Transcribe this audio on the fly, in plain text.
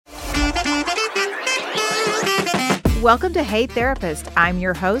Welcome to Hey Therapist. I'm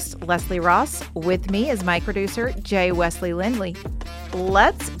your host, Leslie Ross. With me is my producer, Jay Wesley Lindley.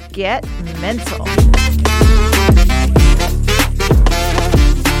 Let's get mental.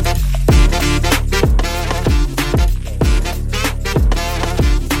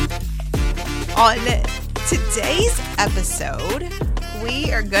 On today's episode,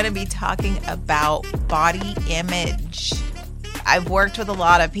 we are going to be talking about body image. I've worked with a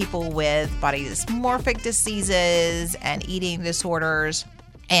lot of people with body dysmorphic diseases and eating disorders.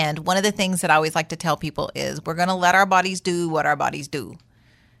 And one of the things that I always like to tell people is we're going to let our bodies do what our bodies do.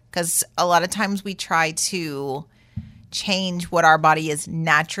 Because a lot of times we try to change what our body is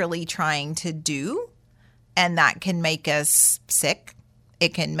naturally trying to do. And that can make us sick.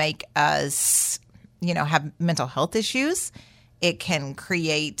 It can make us, have mental health issues. It can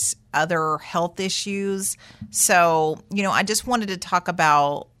create other health issues. So, I just wanted to talk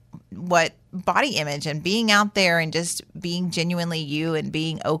about what body image and being out there and just being genuinely you and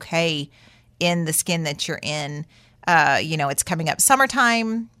being okay in the skin that you're in. It's coming up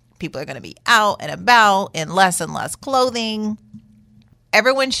summertime. People are going to be out and about in less and less clothing.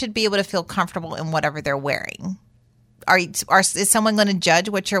 Everyone should be able to feel comfortable in whatever they're wearing. Is someone going to judge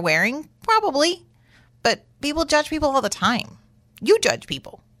what you're wearing? Probably. But people judge people all the time. You judge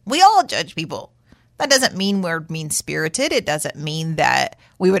people. We all judge people. That doesn't mean we're mean-spirited. It doesn't mean that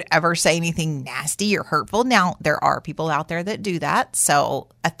we would ever say anything nasty or hurtful. Now, there are people out there that do that. So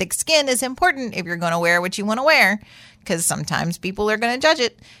a thick skin is important if you're going to wear what you want to wear, because sometimes people are going to judge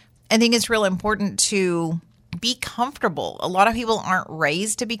it. I think it's real important to be comfortable. A lot of people aren't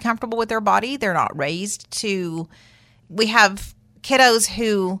raised to be comfortable with their body. They're not raised to... We have kiddos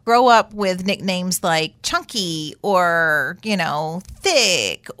who grow up with nicknames like chunky or,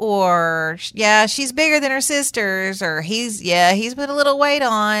 thick or, she's bigger than her sisters, or he's put a little weight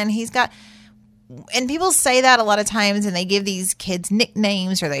on. And people say that a lot of times, and they give these kids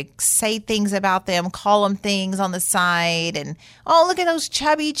nicknames, or they say things about them, call them things on the side, and, oh, look at those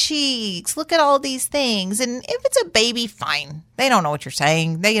chubby cheeks. Look at all these things. And if it's a baby, fine. They don't know what you're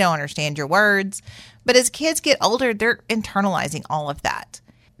saying. They don't understand your words. But as kids get older, they're internalizing all of that.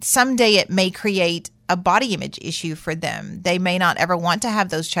 Someday it may create a body image issue for them. They may not ever want to have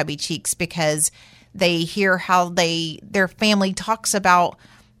those chubby cheeks because they hear how their family talks about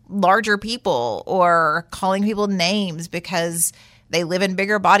larger people, or calling people names because they live in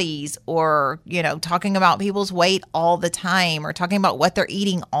bigger bodies, or, talking about people's weight all the time, or talking about what they're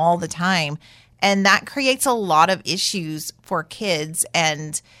eating all the time. And that creates a lot of issues for kids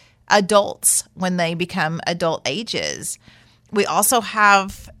and adults when they become adult ages. We also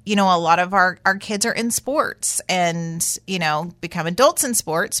have, a lot of our kids are in sports and, become adults in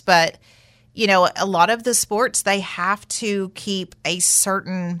sports, but, a lot of the sports, they have to keep a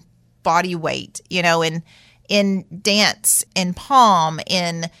certain body weight, in dance, in pom,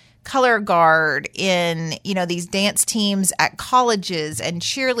 in color guard, in, these dance teams at colleges and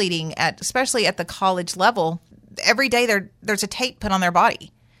cheerleading especially at the college level. Every day there's a tape put on their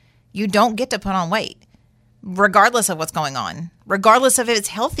body. You don't get to put on weight, regardless of what's going on, regardless of if it's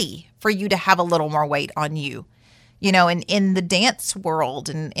healthy for you to have a little more weight on you. In the dance world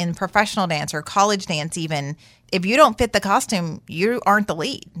and in professional dance or college dance even, if you don't fit the costume, you aren't the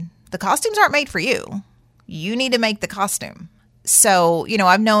lead. The costumes aren't made for you. You need to make the costume. So,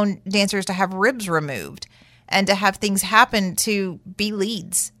 I've known dancers to have ribs removed and to have things happen to be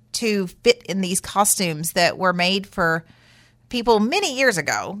leads, to fit in these costumes that were made for people many years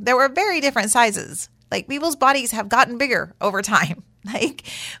ago. There were very different sizes. Like, people's bodies have gotten bigger over time. Like,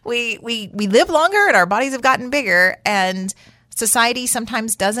 we live longer and our bodies have gotten bigger, and society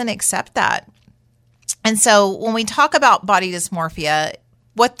sometimes doesn't accept that. And so when we talk about body dysmorphia,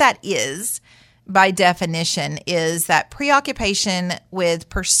 what that is by definition is that preoccupation with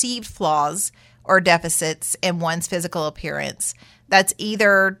perceived flaws or deficits in one's physical appearance that's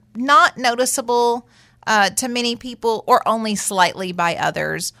either not noticeable to many people or only slightly by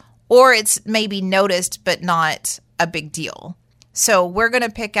others, or it's maybe noticed but not a big deal. So we're going to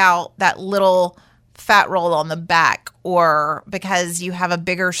pick out that little fat roll on the back, or because you have a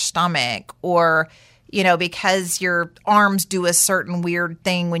bigger stomach, or because your arms do a certain weird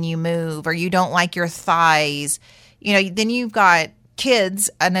thing when you move, or you don't like your thighs. Then you've got kids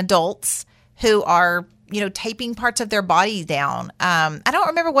and adults who are, taping parts of their body down. I don't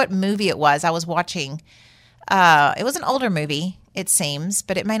remember what movie it was I was watching. It was an older movie, it seems,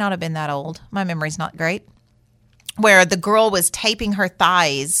 but it may not have been that old. My memory's not great. Where the girl was taping her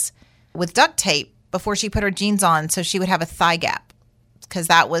thighs with duct tape before she put her jeans on so she would have a thigh gap. because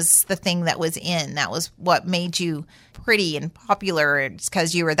that was the thing that was in. That was what made you pretty and popular. It's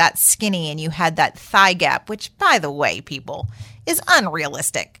because you were that skinny and you had that thigh gap, which, by the way, people, is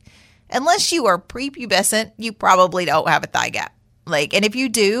unrealistic. Unless you are prepubescent, you probably don't have a thigh gap. And if you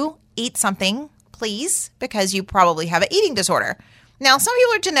do, eat something, please, because you probably have an eating disorder. Now, some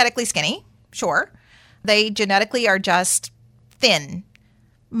people are genetically skinny, sure. They genetically are just thin.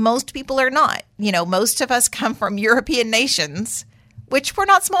 Most people are not. Most of us come from European nations, which we're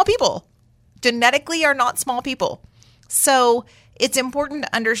not small people. Genetically are not small people. So it's important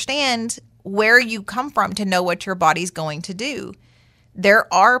to understand where you come from to know what your body's going to do.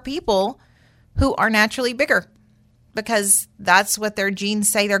 There are people who are naturally bigger because that's what their genes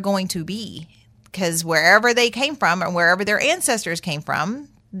say they're going to be. Because wherever they came from or wherever their ancestors came from,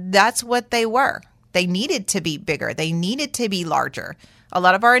 that's what they were. They needed to be bigger. They needed to be larger. A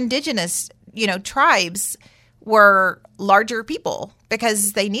lot of our indigenous, tribes were larger people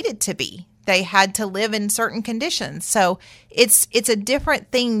because they needed to be. They had to live in certain conditions. So it's a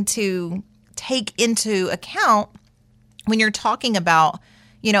different thing to take into account when you're talking about,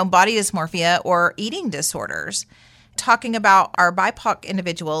 body dysmorphia or eating disorders. Talking about our BIPOC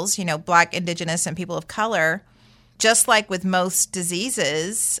individuals, Black, Indigenous, and people of color, just like with most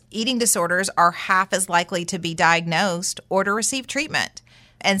diseases, eating disorders are half as likely to be diagnosed or to receive treatment,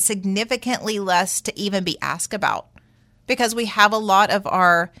 and significantly less to even be asked about, because we have a lot of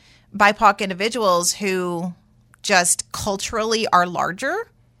our BIPOC individuals who just culturally are larger.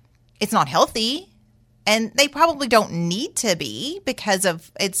 It's not healthy, and they probably don't need to be because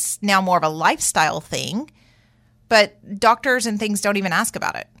of it's now more of a lifestyle thing. But doctors and things don't even ask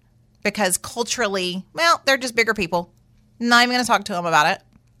about it because culturally, they're just bigger people. Not even going to talk to them about it.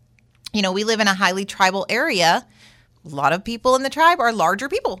 We live in a highly tribal area. A lot of people in the tribe are larger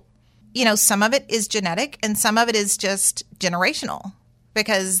people. Some of it is genetic and some of it is just generational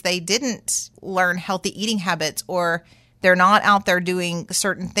because they didn't learn healthy eating habits or they're not out there doing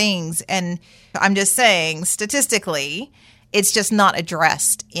certain things. And I'm just saying, statistically, it's just not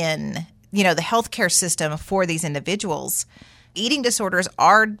addressed in the healthcare system for these individuals. Eating disorders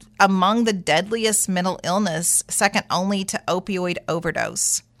are among the deadliest mental illness, second only to opioid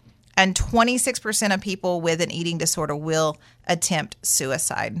overdose. And 26% of people with an eating disorder will attempt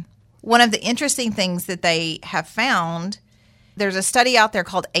suicide. One of the interesting things that they have found, there's a study out there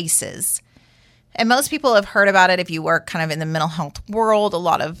called ACEs. And most people have heard about it if you work kind of in the mental health world. A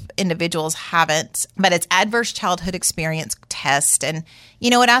lot of individuals haven't, but it's adverse childhood experience test. And,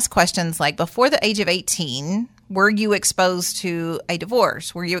 it asks questions like, before the age of 18, were you exposed to a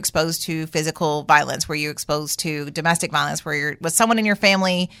divorce? Were you exposed to physical violence? Were you exposed to domestic violence? Was someone in your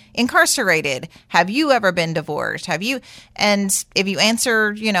family incarcerated? Have you ever been divorced? And if you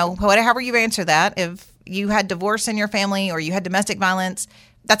answer, however you answer that, if you had divorce in your family or you had domestic violence,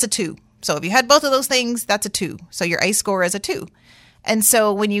 that's a 2. So if you had both of those things, that's a 2. So your ACE score is a 2. And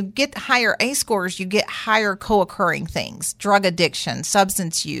so when you get higher ACE scores, you get higher co-occurring things, drug addiction,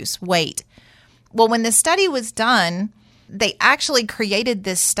 substance use, weight. Well, when the study was done, they actually created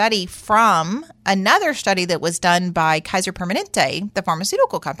this study from another study that was done by Kaiser Permanente, the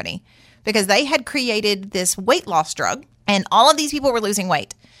pharmaceutical company, because they had created this weight loss drug and all of these people were losing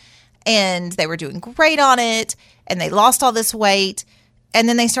weight and they were doing great on it and they lost all this weight. And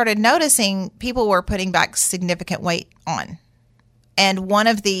then they started noticing people were putting back significant weight on. And one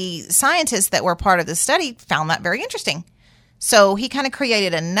of the scientists that were part of the study found that very interesting. So he kind of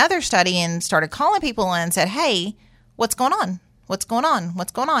created another study and started calling people and said, hey, what's going on? What's going on?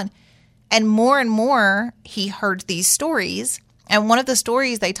 What's going on? And more he heard these stories. And one of the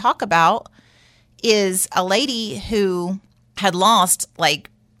stories they talk about is a lady who had lost like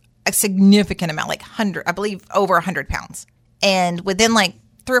a significant amount, like over 100 pounds. And within like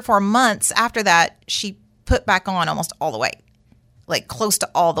 3 or 4 months after that, she put back on almost all the weight, like close to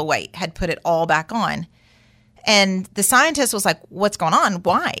all the weight, had put it all back on. And the scientist was like, what's going on?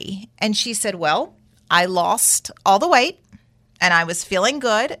 Why? And she said, well, I lost all the weight and I was feeling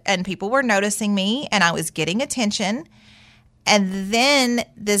good and people were noticing me and I was getting attention. And then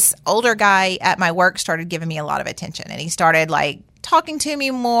this older guy at my work started giving me a lot of attention and he started like talking to me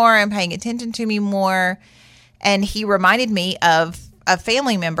more and paying attention to me more. And he reminded me of a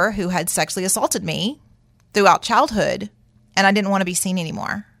family member who had sexually assaulted me throughout childhood, and I didn't want to be seen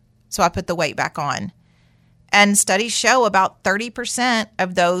anymore. So I put the weight back on. And studies show about 30%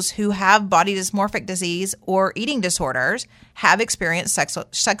 of those who have body dysmorphic disease or eating disorders have experienced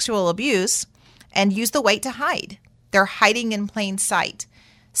sexual abuse and use the weight to hide. They're hiding in plain sight.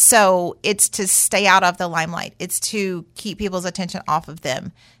 So it's to stay out of the limelight. It's to keep people's attention off of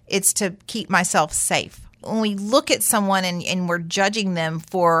them. It's to keep myself safe. when we look at someone and we're judging them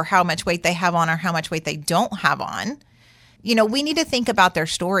for how much weight they have on or how much weight they don't have on, we need to think about their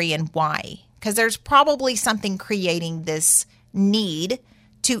story and why. Because there's probably something creating this need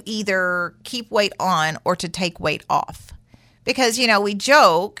to either keep weight on or to take weight off. Because, we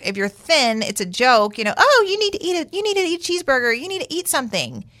joke, if you're thin, it's a joke, oh, you need to eat a cheeseburger, you need to eat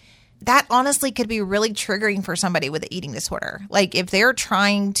something. That honestly could be really triggering for somebody with an eating disorder. Like if they're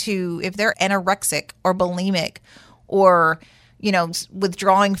anorexic or bulimic or,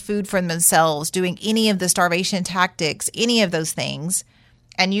 withdrawing food from themselves, doing any of the starvation tactics, any of those things,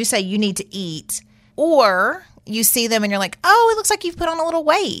 and you say you need to eat, or you see them and you're like, oh, it looks like you've put on a little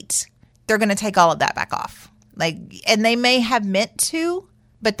weight. They're going to take all of that back off. And they may have meant to,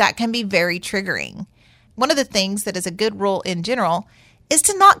 but that can be very triggering. One of the things that is a good rule in general is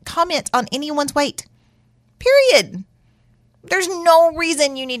to not comment on anyone's weight. Period. There's no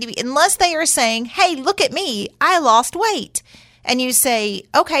reason you need to be, unless they are saying, hey, look at me, I lost weight. And you say,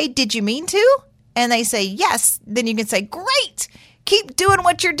 okay, did you mean to? And they say, yes. Then you can say, great. Keep doing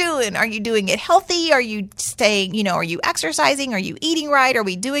what you're doing. Are you doing it healthy? Are you staying, are you exercising? Are you eating right? Are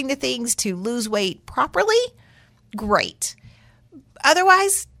we doing the things to lose weight properly? Great.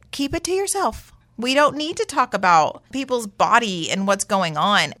 Otherwise, keep it to yourself. We don't need to talk about people's body and what's going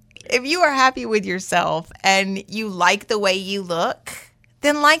on. If you are happy with yourself and you like the way you look,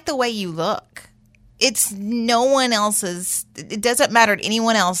 then like the way you look. It's no one else's, it doesn't matter to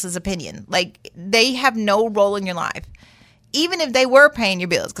anyone else's opinion. Like they have no role in your life. Even if they were paying your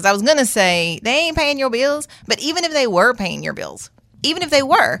bills, because I was going to say they ain't paying your bills, but even if they were paying your bills, even if they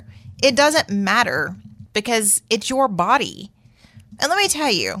were, it doesn't matter because it's your body. And let me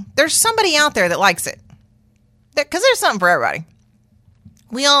tell you, there's somebody out there that likes it. Because there's something for everybody.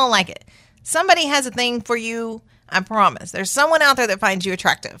 We all like it. Somebody has a thing for you, I promise. There's someone out there that finds you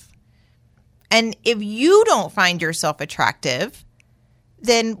attractive. And if you don't find yourself attractive,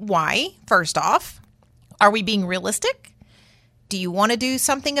 then why? First off, are we being realistic? Do you want to do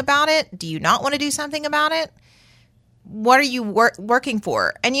something about it? Do you not want to do something about it? What are you working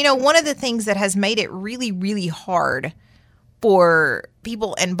for? And one of the things that has made it really, really hard for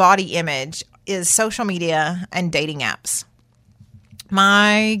people in body image is social media and dating apps.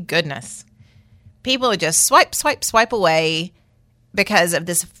 My goodness. People just swipe away because of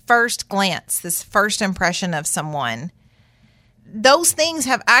this first glance, this first impression of someone. Those things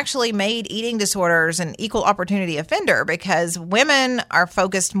have actually made eating disorders an equal opportunity offender because women are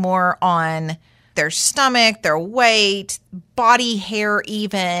focused more on their stomach, their weight, body hair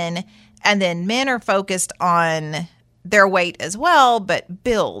even, and then men are focused on their weight as well, but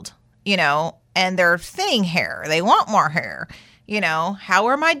build, and their thinning hair. They want more hair. How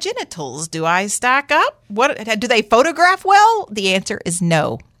are my genitals? Do I stack up? Do they photograph well? The answer is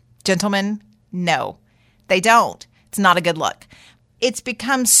no. Gentlemen, no, they don't. It's not a good look. It's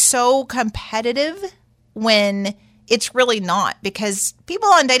become so competitive when it's really not, because people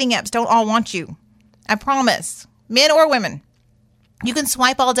on dating apps don't all want you. I promise. Men or women. You can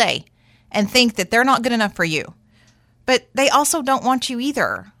swipe all day and think that they're not good enough for you. But they also don't want you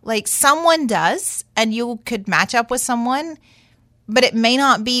either. Like someone does, and you could match up with someone, but it may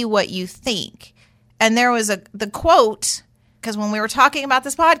not be what you think. And there was the quote, because when we were talking about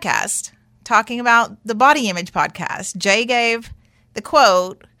this podcast, talking about the body image podcast, Jay gave the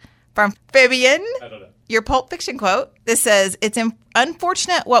quote from Fabian, your Pulp Fiction quote. This says, it's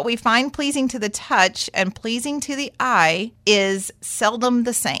unfortunate what we find pleasing to the touch and pleasing to the eye is seldom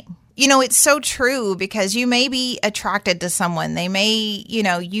the same. It's so true because you may be attracted to someone. They may,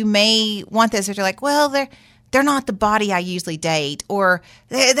 you may want this, or you're like, well, they're not the body I usually date, or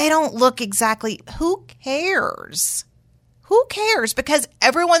they don't look exactly. Who cares? Who cares? Because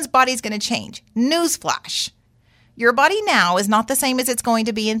everyone's body is going to change. Newsflash. Your body now is not the same as it's going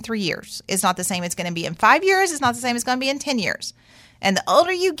to be in 3 years. It's not the same it's going to be in 5 years. It's not the same it's going to be in 10 years. And the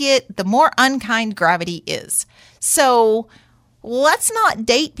older you get, the more unkind gravity is. So let's not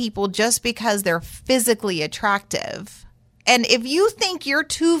date people just because they're physically attractive. And if you think you're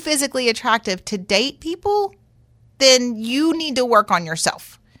too physically attractive to date people, then you need to work on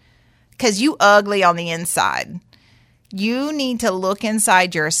yourself because you ugly on the inside. You need to look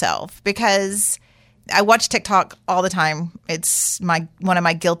inside yourself, because I watch TikTok all the time. It's one of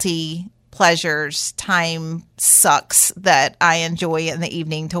my guilty pleasures. Time sucks that I enjoy in the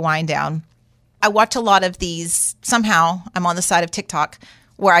evening to wind down. I watch a lot of these. Somehow I'm on the side of TikTok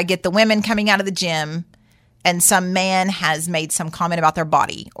where I get the women coming out of the gym and some man has made some comment about their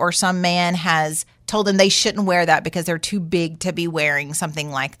body, or some man has told them they shouldn't wear that because they're too big to be wearing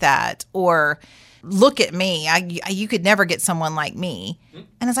something like that. Or look at me. You could never get someone like me.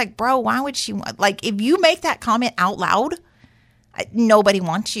 And it's like, bro, why would she want, like, if you make that comment out loud, nobody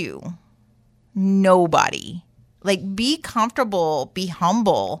wants you. Nobody. Like, be comfortable, be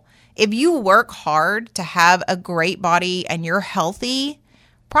humble. If you work hard to have a great body and you're healthy,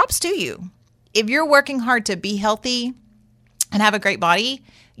 props to you. If you're working hard to be healthy and have a great body,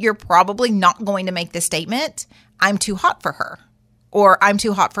 you're probably not going to make the statement, I'm too hot for her or I'm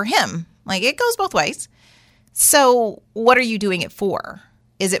too hot for him. Like, it goes both ways. So what are you doing it for?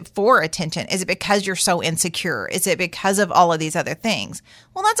 Is it for attention? Is it because you're so insecure? Is it because of all of these other things?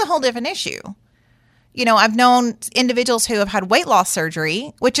 Well, that's a whole different issue. You know, I've known individuals who have had weight loss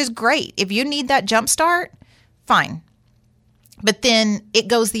surgery, which is great. If you need that jump start, fine. But then it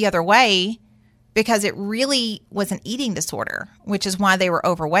goes the other way because it really was an eating disorder, which is why they were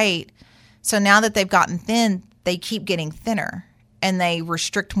overweight. So now that they've gotten thin, they keep getting thinner and they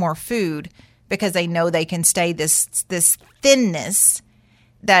restrict more food because they know they can stay this thinness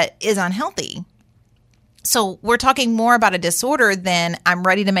that is unhealthy. So we're talking more about a disorder than I'm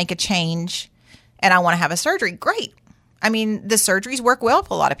ready to make a change and I want to have a surgery. Great. I mean, the surgeries work well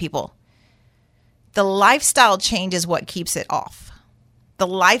for a lot of people. The lifestyle change is what keeps it off. The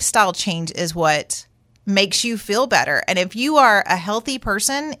lifestyle change is what makes you feel better. And if you are a healthy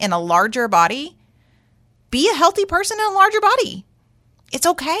person in a larger body, be a healthy person in a larger body. It's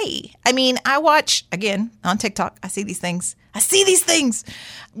okay. I mean, I watch, again, on TikTok, I see these things.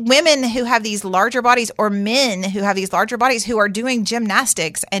 Women who have these larger bodies or men who have these larger bodies who are doing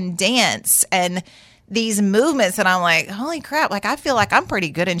gymnastics and dance and these movements. And I'm like, holy crap. Like, I feel like I'm pretty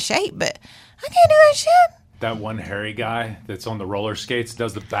good in shape, but I can't do that shit. That one hairy guy that's on the roller skates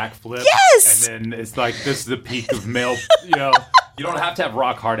does the backflip. Yes! And then it's like, this is the peak of male, you know. You don't have to have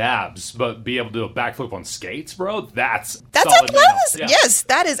rock hard abs, but be able to do a backflip on skates, bro, that's athleticism. Yeah. Yes,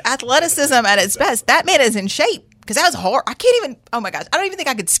 that is athleticism at its best. That man is in shape because that was hard. I can't even, oh my gosh, I don't even think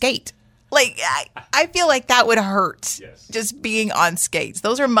I could skate. Like, I feel like that would hurt just being on skates.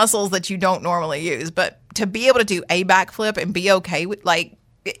 Those are muscles that you don't normally use. But to be able to do a backflip and be okay with, like,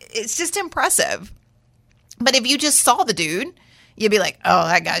 it's just impressive. But if you just saw the dude, you'd be like, oh,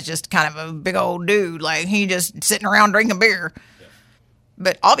 that guy's just kind of a big old dude. Like, he just sitting around drinking beer. Yeah.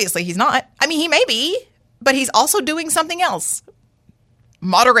 But obviously he's not. I mean, he may be, but he's also doing something else.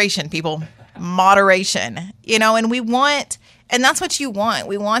 Moderation, people. Moderation. You know, and and that's what you want.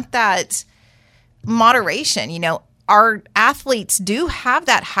 We want that moderation. You know, our athletes do have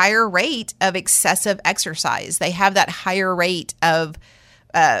that higher rate of excessive exercise. They have that higher rate of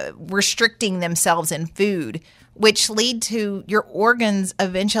restricting themselves in food, which lead to your organs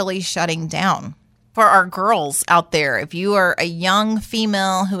eventually shutting down. For our girls out there, if you are a young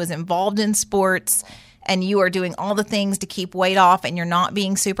female who is involved in sports and you are doing all the things to keep weight off and you're not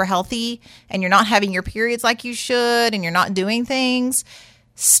being super healthy and you're not having your periods like you should and you're not doing things,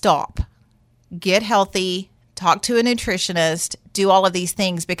 stop. Get healthy. Talk to a nutritionist. Do all of these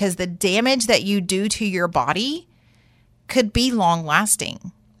things because the damage that you do to your body could be long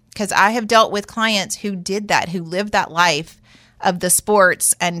lasting. Because I have dealt with clients who did that, who lived that life of the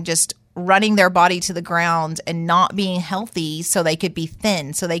sports and just running their body to the ground and not being healthy so they could be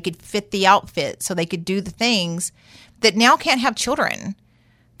thin, so they could fit the outfit, so they could do the things that now can't have children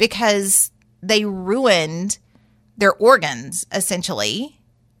because they ruined their organs essentially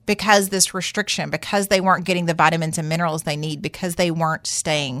because this restriction, because they weren't getting the vitamins and minerals they need, because they weren't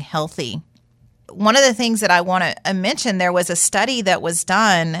staying healthy. One of the things that I want to mention, there was a study that was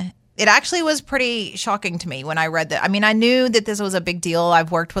done. It actually was pretty shocking to me when I read that. I mean, I knew that this was a big deal.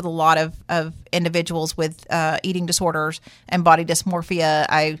 I've worked with a lot of individuals with eating disorders and body dysmorphia.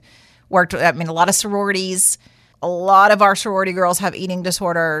 I worked with, a lot of sororities. A lot of our sorority girls have eating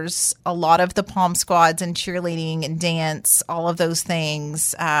disorders. A lot of the pom squads and cheerleading and dance, all of those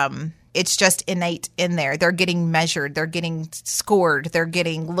things. It's just innate in there. They're getting measured. They're getting scored. They're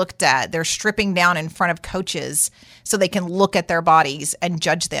getting looked at. They're stripping down in front of coaches so they can look at their bodies and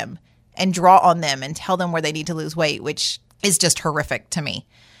judge them and draw on them and tell them where they need to lose weight, which is just horrific to me.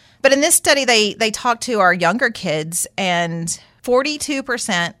 But in this study, they talked to our younger kids, and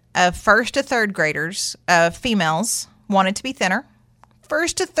 42% of first to third graders, females, wanted to be thinner.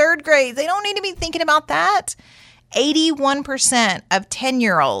 First to third grade, they don't need to be thinking about that. 81% of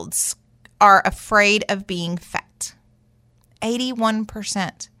 10-year-olds are afraid of being fat.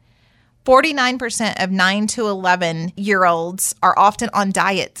 81%. 49% of 9 to 11-year-olds are often on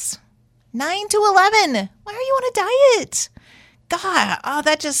diets. 9 to 11. Why are you on a diet? God,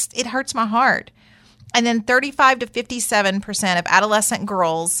 it hurts my heart. And then 35 to 57% of adolescent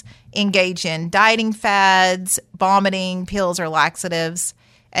girls engage in dieting fads, vomiting, pills, or laxatives.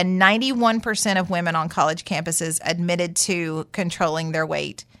 And 91% of women on college campuses admitted to controlling their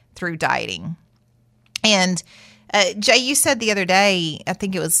weight through dieting. And Jay, you said the other day, I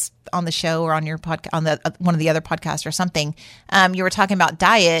think it was on the show or on your podcast, on the one of the other podcasts or something, you were talking about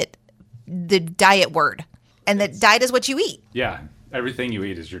diet, the diet word, and that diet is what you eat. Yeah. Everything you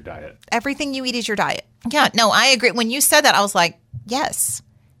eat is your diet. Everything you eat is your diet. Yeah, no, I agree. When you said that, I was like, yes,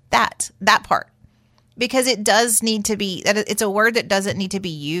 that part. Because it does need to be, it's a word that doesn't need to be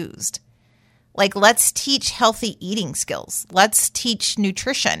used. Like, let's teach healthy eating skills. Let's teach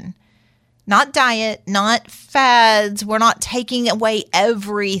nutrition, not diet, not fads. We're not taking away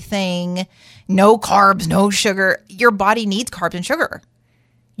everything. No carbs, no sugar. Your body needs carbs and sugar.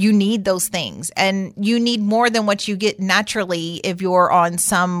 You need those things, and you need more than what you get naturally if you're on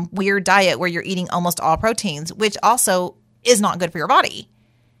some weird diet where you're eating almost all proteins, which also is not good for your body.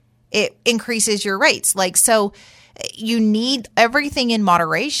 It increases your rates. So you need everything in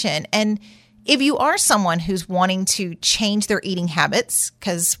moderation. And if you are someone who's wanting to change their eating habits,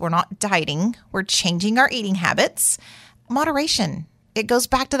 because we're not dieting, we're changing our eating habits, moderation. It goes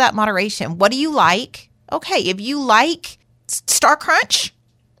back to that moderation. What do you like? Okay, if you like Star Crunch,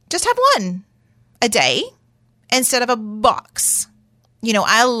 just have one a day instead of a box.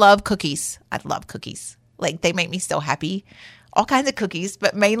 I love cookies. I love cookies. They make me so happy. All kinds of cookies,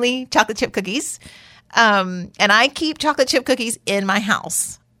 but mainly chocolate chip cookies. And I keep chocolate chip cookies in my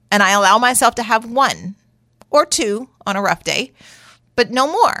house. And I allow myself to have one or two on a rough day, but no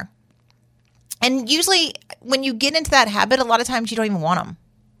more. And usually when you get into that habit, a lot of times you don't even want them.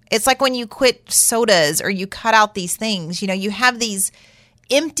 It's like when you quit sodas or you cut out these things, you have these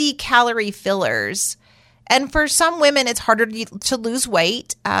empty calorie fillers. And for some women, it's harder to lose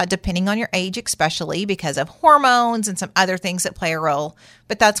weight, depending on your age, especially because of hormones and some other things that play a role.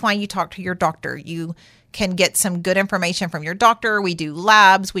 But that's why you talk to your doctor. You can get some good information from your doctor. We do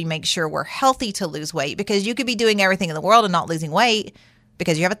labs. We make sure we're healthy to lose weight, because you could be doing everything in the world and not losing weight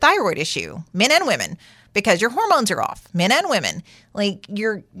because you have a thyroid issue, men and women, because your hormones are off, men and women.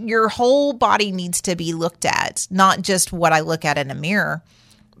 Your whole body needs to be looked at, not just what I look at in a mirror.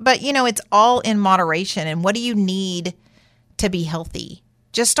 But, it's all in moderation. And what do you need to be healthy?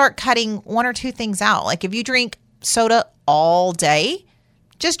 Just start cutting one or two things out. If you drink soda all day,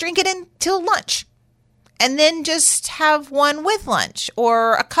 just drink it until lunch. And then just have one with lunch,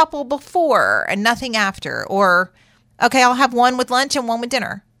 or a couple before and nothing after. Or, okay, I'll have one with lunch and one with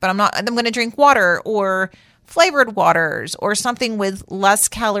dinner. But I'm going to drink water or flavored waters or something with less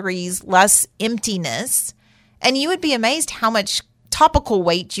calories, less emptiness. And you would be amazed how much topical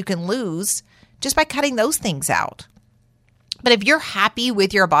weight you can lose just by cutting those things out. But if you're happy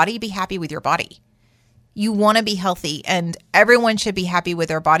with your body, be happy with your body. You want to be healthy, and everyone should be happy with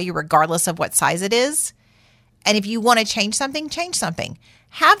their body regardless of what size it is. And if you want to change something, change something.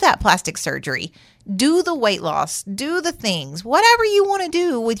 Have that plastic surgery. Do the weight loss. Do the things. Whatever you want to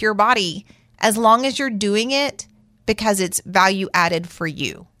do with your body, as long as you're doing it because it's value added for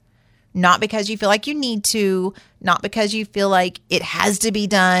you. Not because you feel like you need to, not because you feel like it has to be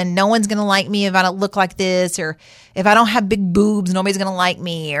done. No one's going to like me if I don't look like this, or if I don't have big boobs, nobody's going to like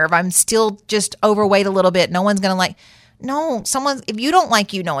me, or if I'm still just overweight a little bit, no one's going to like. No, if you don't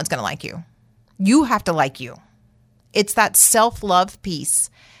like you, no one's going to like you. You have to like you. It's that self-love piece.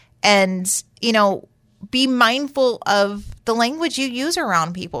 And, be mindful of the language you use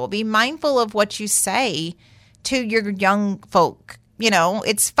around people. Be mindful of what you say to your young folk.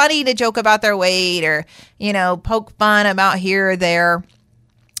 It's funny to joke about their weight or, poke fun about here or there.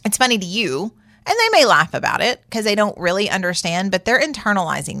 It's funny to you, and they may laugh about it because they don't really understand, but they're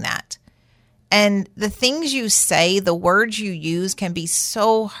internalizing that. And the things you say, the words you use can be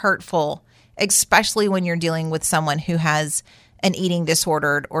so hurtful, especially when you're dealing with someone who has an eating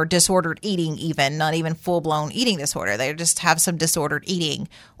disorder or disordered eating, even not even full-blown eating disorder. They just have some disordered eating,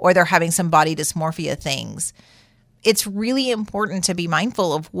 or they're having some body dysmorphia things. It's really important to be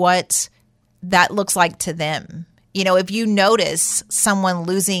mindful of what that looks like to them. If you notice someone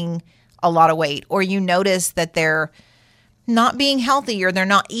losing a lot of weight, or you notice that they're not being healthy or they're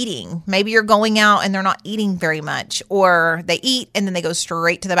not eating, maybe you're going out and they're not eating very much, or they eat and then they go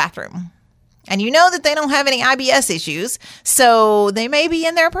straight to the bathroom. And you know that they don't have any IBS issues, so they may be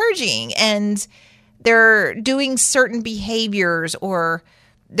in there purging and they're doing certain behaviors, or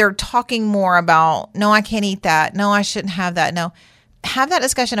they're talking more about, no, I can't eat that. No, I shouldn't have that. No, have that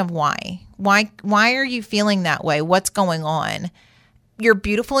discussion of why. Why are you feeling that way? What's going on? You're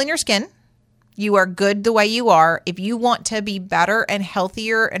beautiful in your skin. You are good the way you are. If you want to be better and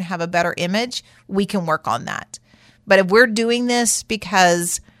healthier and have a better image, we can work on that. But if we're doing this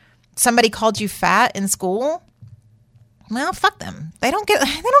because somebody called you fat in school, well, fuck them. They don't get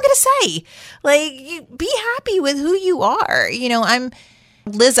a say. Like, you be happy with who you are. I'm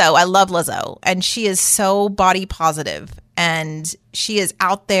Lizzo. I love Lizzo, and she is so body positive, and she is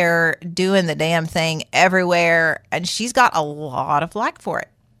out there doing the damn thing everywhere, and she's got a lot of flack for it.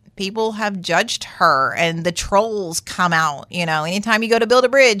 People have judged her, and the trolls come out. Anytime you go to build a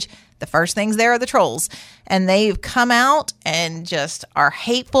bridge, the first things there are the trolls, and they've come out and just are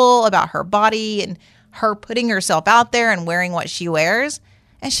hateful about her body and her putting herself out there and wearing what she wears,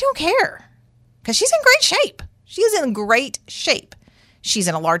 and she don't care because she's in great shape. She is in great shape. She's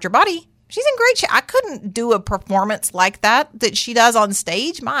in a larger body. She's in great shape. I couldn't do a performance like that she does on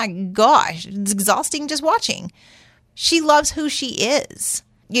stage. My gosh, it's exhausting just watching. She loves who she is.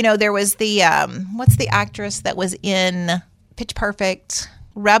 There was the, what's the actress that was in Pitch Perfect?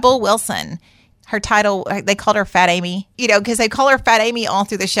 Rebel Wilson. Her title, they called her Fat Amy, because they call her Fat Amy all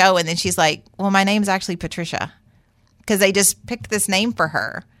through the show. And then she's like, well, my name's actually Patricia, because they just picked this name for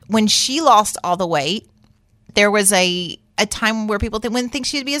her. When she lost all the weight, there was a time where people wouldn't think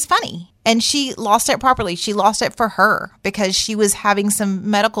she'd be as funny. And she lost it properly. She lost it for her because she was having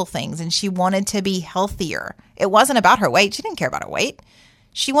some medical things and she wanted to be healthier. It wasn't about her weight. She didn't care about her weight.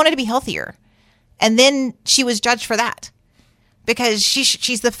 She wanted to be healthier. And then she was judged for that because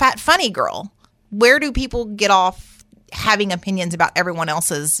she's the fat, funny girl. Where do people get off having opinions about everyone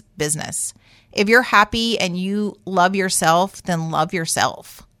else's business? If you're happy and you love yourself, then love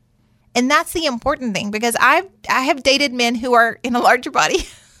yourself. And that's the important thing, because I have dated men who are in a larger body.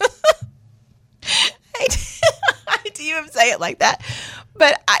 I do even say it like that.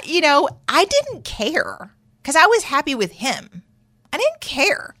 But, I didn't care because I was happy with him. I didn't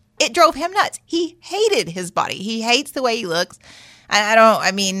care. It drove him nuts. He hated his body. He hates the way he looks.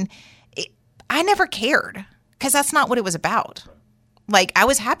 I never cared because that's not what it was about. Like, I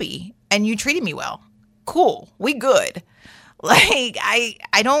was happy and you treated me well. Cool. We good. Like,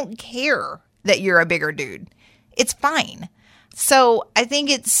 I don't care that you're a bigger dude. It's fine. So I think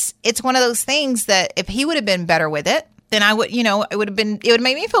it's one of those things that if he would have been better with it, then I would, it would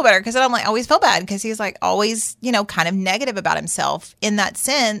make me feel better, because I'm like, always feel bad because he's like always, kind of negative about himself in that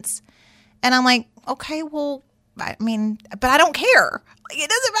sense. And I'm like, okay, well, but I don't care. Like, it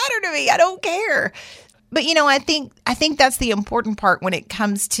doesn't matter to me. I don't care. But, I think that's the important part when it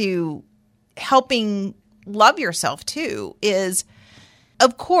comes to helping love yourself too, is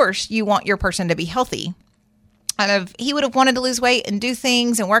of course you want your person to be healthy. And if he would have wanted to lose weight and do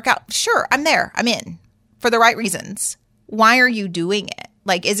things and work out, sure, I'm there. I'm in for the right reasons. Why are you doing it?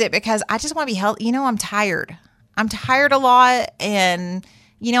 Like, is it because I just want to be healthy? I'm tired. I'm tired a lot. And,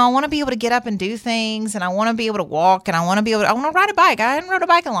 I want to be able to get up and do things, and I want to be able to walk, and I want to ride a bike. I hadn't rode a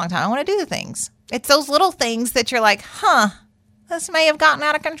bike in a long time. I want to do the things. It's those little things that you're like, this may have gotten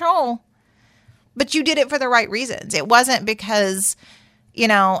out of control. But you did it for the right reasons. It wasn't because,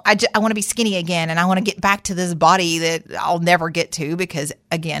 I want to be skinny again and I want to get back to this body that I'll never get to because,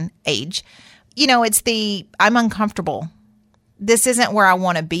 again, age. It's I'm uncomfortable. This isn't where I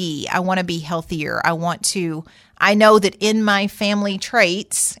want to be. I want to be healthier. I know that in my family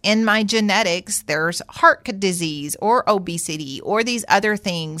traits, in my genetics, there's heart disease or obesity or these other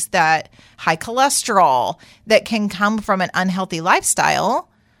things, that high cholesterol that can come from an unhealthy lifestyle.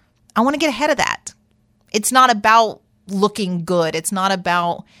 I want to get ahead of that. It's not about looking good. It's not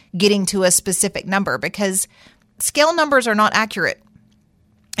about getting to a specific number, because scale numbers are not accurate.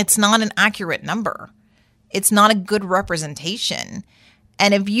 It's not an accurate number. It's not a good representation.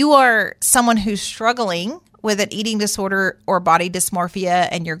 And if you are someone who's struggling with an eating disorder or body dysmorphia,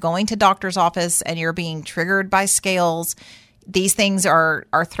 and you're going to doctor's office and you're being triggered by scales, these things are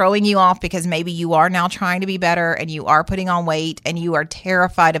throwing you off because maybe you are now trying to be better and you are putting on weight and you are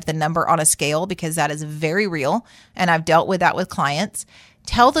terrified of the number on a scale, because that is very real. And I've dealt with that with clients.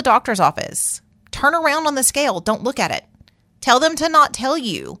 Tell the doctor's office, turn around on the scale. Don't look at it. Tell them to not tell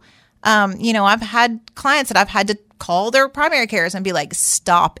you. I've had clients that I've had to call their primary cares and be like,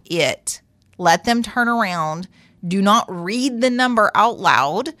 stop it. Let them turn around. Do not read the number out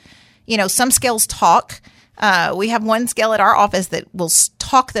loud. Some scales talk. We have one scale at our office that will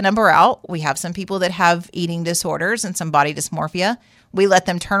talk the number out. We have some people that have eating disorders and some body dysmorphia. We let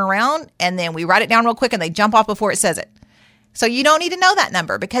them turn around and then we write it down real quick and they jump off before it says it. So you don't need to know that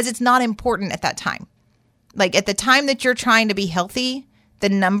number because it's not important at that time. Like, at the time that you're trying to be healthy, the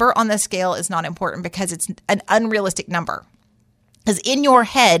number on the scale is not important because it's an unrealistic number. Because in your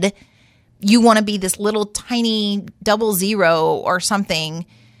head, you want to be this little tiny 00 or something,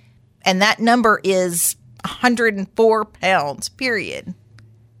 and that number is 104 pounds, period.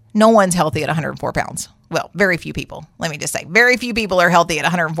 No one's healthy at 104 pounds. Well, very few people. Let me just say, very few people are healthy at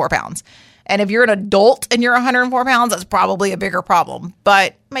 104 pounds. And if you're an adult and you're 104 pounds, that's probably a bigger problem.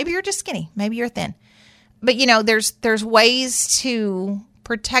 But maybe you're just skinny. Maybe you're thin. But, there's ways to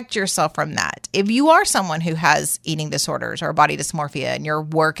protect yourself from that. If you are someone who has eating disorders or body dysmorphia and you're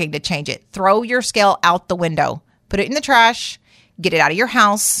working to change it, throw your scale out the window. Put it in the trash. Get it out of your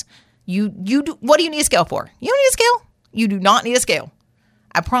house. What do you need a scale for? You don't need a scale. You do not need a scale.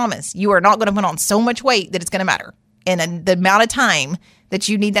 I promise you are not going to put on so much weight that it's going to matter in the amount of time that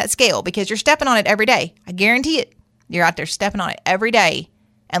you need that scale, because you're stepping on it every day. I guarantee it. You're out there stepping on it every day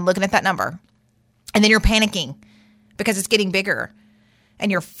and looking at that number. And then you're panicking because it's getting bigger.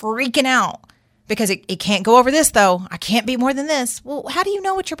 And you're freaking out because it can't go over this, though. I can't be more than this. Well, how do you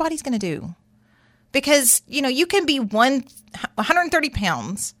know what your body's going to do? Because, you can be 130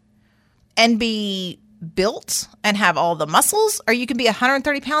 pounds and be built and have all the muscles, or you can be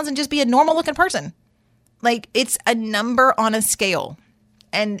 130 pounds and just be a normal looking person. Like, it's a number on a scale,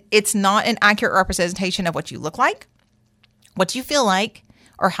 and it's not an accurate representation of what you look like, what you feel like,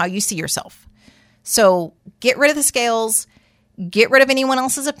 or how you see yourself. So get rid of the scales. Get rid of anyone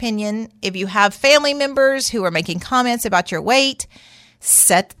else's opinion. If you have family members who are making comments about your weight,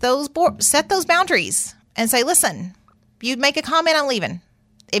 set those boundaries and say, listen, you make a comment, I'm leaving.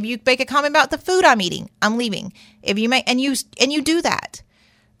 If you make a comment about the food I'm eating, I'm leaving. If you make, and you do that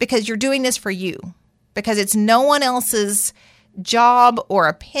because you're doing this for you, because it's no one else's job or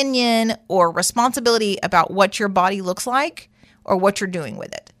opinion or responsibility about what your body looks like or what you're doing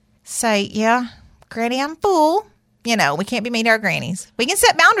with it. Say, yeah, Granny, I'm full. We can't be mean to our grannies. We can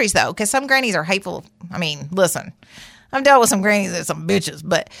set boundaries, though, because some grannies are hateful. I mean, listen, I've dealt with some grannies and some bitches,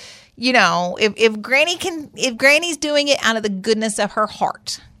 but, if Granny's doing it out of the goodness of her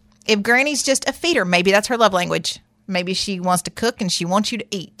heart, if Granny's just a feeder, maybe that's her love language. Maybe she wants to cook and she wants you to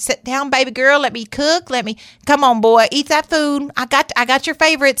eat. Sit down, baby girl. Let me cook. Come on, boy. Eat that food. I got your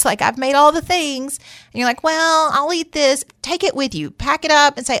favorites. Like, I've made all the things. And you're like, well, I'll eat this. Take it with you. Pack it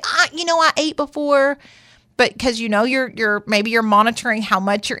up and say, I ate before. But because you're monitoring how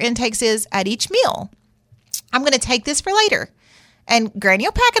much your intakes is at each meal. I'm going to take this for later. And Granny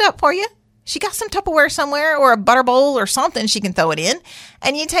will pack it up for you. She got some Tupperware somewhere or a butter bowl or something she can throw it in.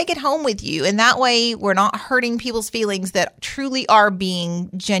 And you take it home with you. And that way we're not hurting people's feelings that truly are being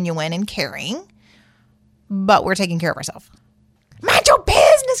genuine and caring. But we're taking care of ourselves. Mind your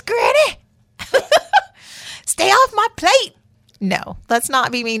business, Granny. Stay off my plate. No, let's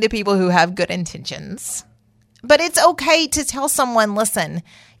not be mean to people who have good intentions. But it's okay to tell someone, listen,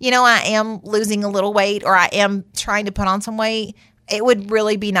 I am losing a little weight or I am trying to put on some weight. It would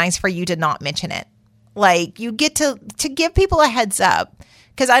really be nice for you to not mention it. Like, you get to give people a heads up,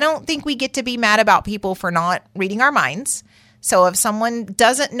 because I don't think we get to be mad about people for not reading our minds. So if someone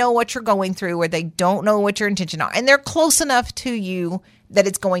doesn't know what you're going through or they don't know what your intention are and they're close enough to you that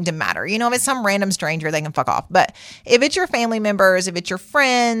it's going to matter. If it's some random stranger, they can fuck off. But if it's your family members, if it's your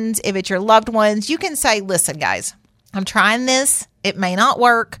friends, if it's your loved ones, you can say, listen, guys, I'm trying this. It may not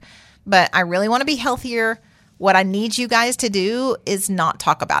work, but I really want to be healthier. What I need you guys to do is not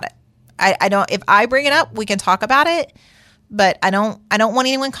talk about it. I don't, if I bring it up, we can talk about it, but I don't want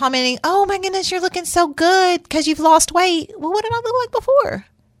anyone commenting, oh my goodness, you're looking so good because you've lost weight. Well, what did I look like before?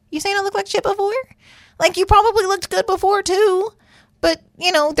 You saying I look like shit before? Like, you probably looked good before too. But,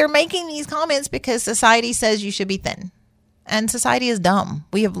 they're making these comments because society says you should be thin. And society is dumb.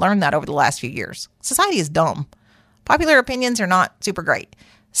 We have learned that over the last few years. Society is dumb. Popular opinions are not super great.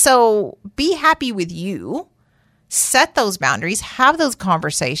 So be happy with you. Set those boundaries. Have those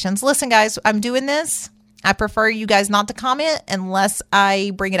conversations. Listen, guys, I'm doing this. I prefer you guys not to comment unless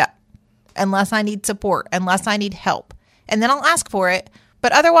I bring it up. Unless I need support. Unless I need help. And then I'll ask for it.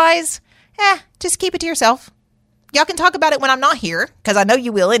 But otherwise, just keep it to yourself. Y'all can talk about it when I'm not here, because I know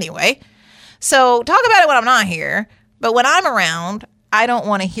you will anyway. So talk about it when I'm not here. But when I'm around, I don't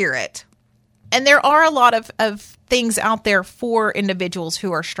want to hear it. And there are a lot of things out there for individuals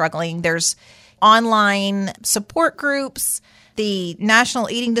who are struggling. There's online support groups, the National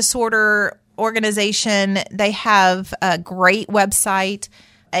Eating Disorder Organization. They have a great website,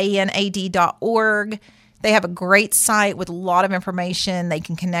 ANAD.org. They have a great site with a lot of information. They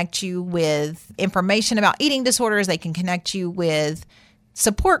can connect you with information about eating disorders. They can connect you with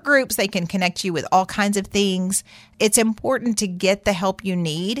support groups. They can connect you with all kinds of things. It's important to get the help you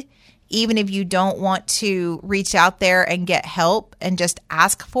need, even if you don't want to reach out there and get help and just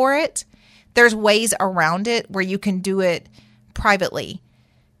ask for it. There's ways around it where you can do it privately.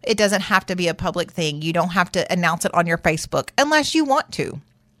 It doesn't have to be a public thing. You don't have to announce it on your Facebook unless you want to.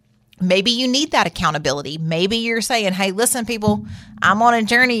 Maybe you need that accountability. Maybe you're saying, hey, listen, people, I'm on a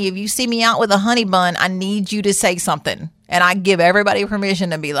journey. If you see me out with a honey bun, I need you to say something. And I give everybody permission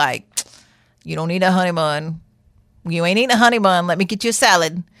to be like, You don't need a honey bun. You ain't eating a honey bun. Let me get you a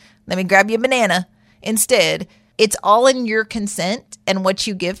salad. Let me grab you a banana. Instead, it's all in your consent and what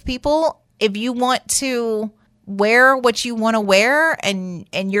you give people. If you want to wear what you want to wear and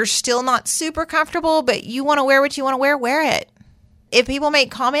you're still not super comfortable, but you want to wear what you want to wear it. If people make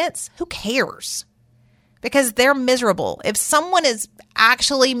comments, who cares? Because they're miserable. If someone is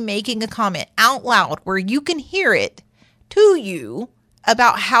actually making a comment out loud where you can hear it to you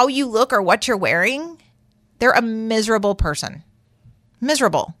about how you look or what you're wearing, they're a miserable person.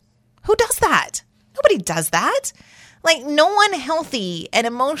 Miserable. Who does that? Nobody does that. Like, no one healthy and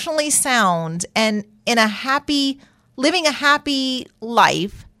emotionally sound and living a happy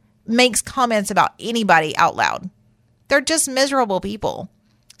life makes comments about anybody out loud. They're just miserable people.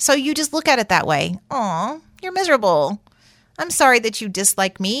 So you just look at it that way. Aw, you're miserable. I'm sorry that you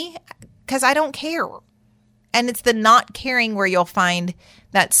dislike me because I don't care. And it's the not caring where you'll find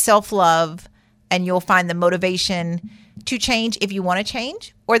that self-love and you'll find the motivation to change if you want to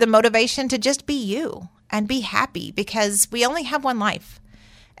change, or the motivation to just be you and be happy, because we only have one life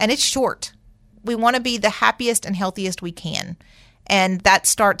and it's short. We want to be the happiest and healthiest we can. And that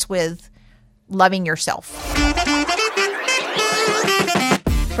starts with loving yourself.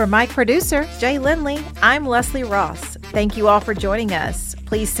 For my producer, Jay Lindley, I'm Leslie Ross. Thank you all for joining us.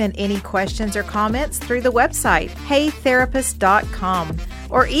 Please send any questions or comments through the website, heytherapist.com,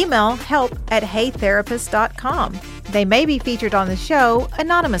 or email help@heytherapist.com. They may be featured on the show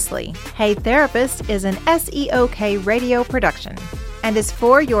anonymously. Hey Therapist is an SEOK radio production and is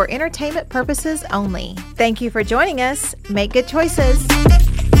for your entertainment purposes only. Thank you for joining us. Make good choices.